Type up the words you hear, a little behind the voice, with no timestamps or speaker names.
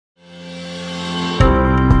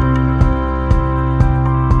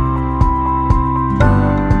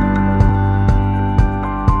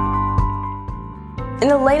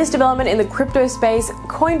latest development in the crypto space,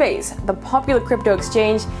 Coinbase, the popular crypto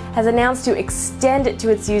exchange, has announced to extend to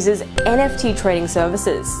its users NFT trading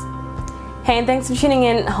services. Hey, and thanks for tuning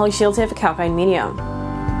in. Holly Shields here for Kalkine Media.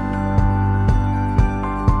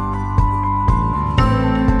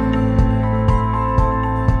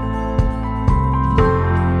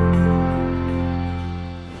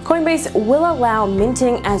 Coinbase will allow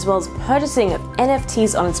minting as well as purchasing of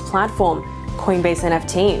NFTs on its platform, Coinbase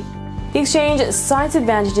NFT. The exchange cites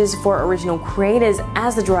advantages for original creators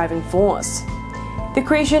as the driving force. The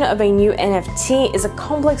creation of a new NFT is a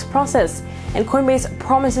complex process, and Coinbase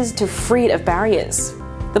promises to free it of barriers.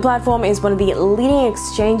 The platform is one of the leading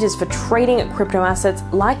exchanges for trading crypto assets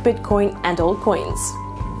like Bitcoin and altcoins.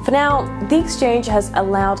 For now, the exchange has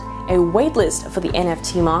allowed a waitlist for the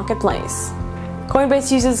NFT marketplace.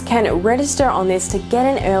 Coinbase users can register on this to get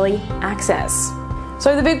an early access.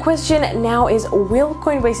 So the big question now is, will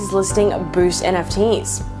Coinbase's listing boost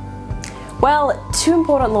NFTs? Well, two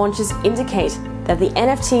important launches indicate that the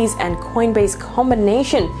NFTs and Coinbase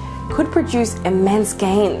combination could produce immense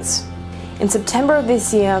gains. In September of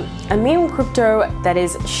this year, a meme crypto that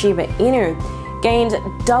is Shiba Inu gained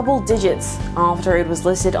double digits after it was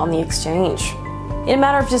listed on the exchange. In a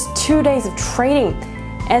matter of just 2 days of trading,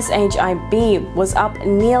 SHIB was up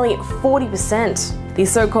nearly 40%. The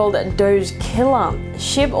so-called Doge killer,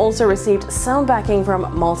 SHIB also received some backing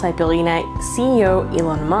from multi-billionaire CEO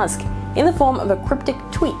Elon Musk in the form of a cryptic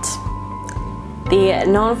tweet. The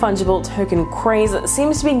non-fungible token craze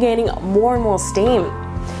seems to be gaining more and more steam.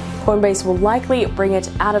 Coinbase will likely bring it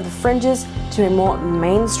out of the fringes to a more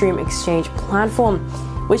mainstream exchange platform,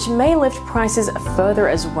 which may lift prices further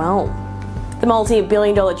as well. The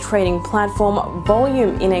multi-billion-dollar trading platform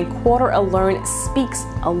volume in a quarter alone speaks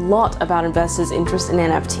a lot about investors' interest in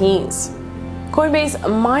NFTs. Coinbase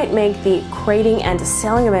might make the creating and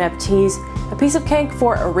selling of NFTs a piece of cake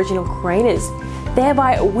for original creators,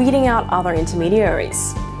 thereby weeding out other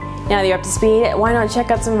intermediaries. Now that you're up to speed, why not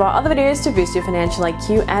check out some of our other videos to boost your financial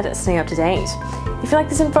IQ and stay up to date? If you like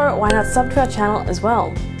this info, why not sub to our channel as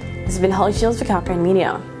well? This has been Holly Shields for Kalkine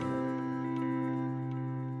Media.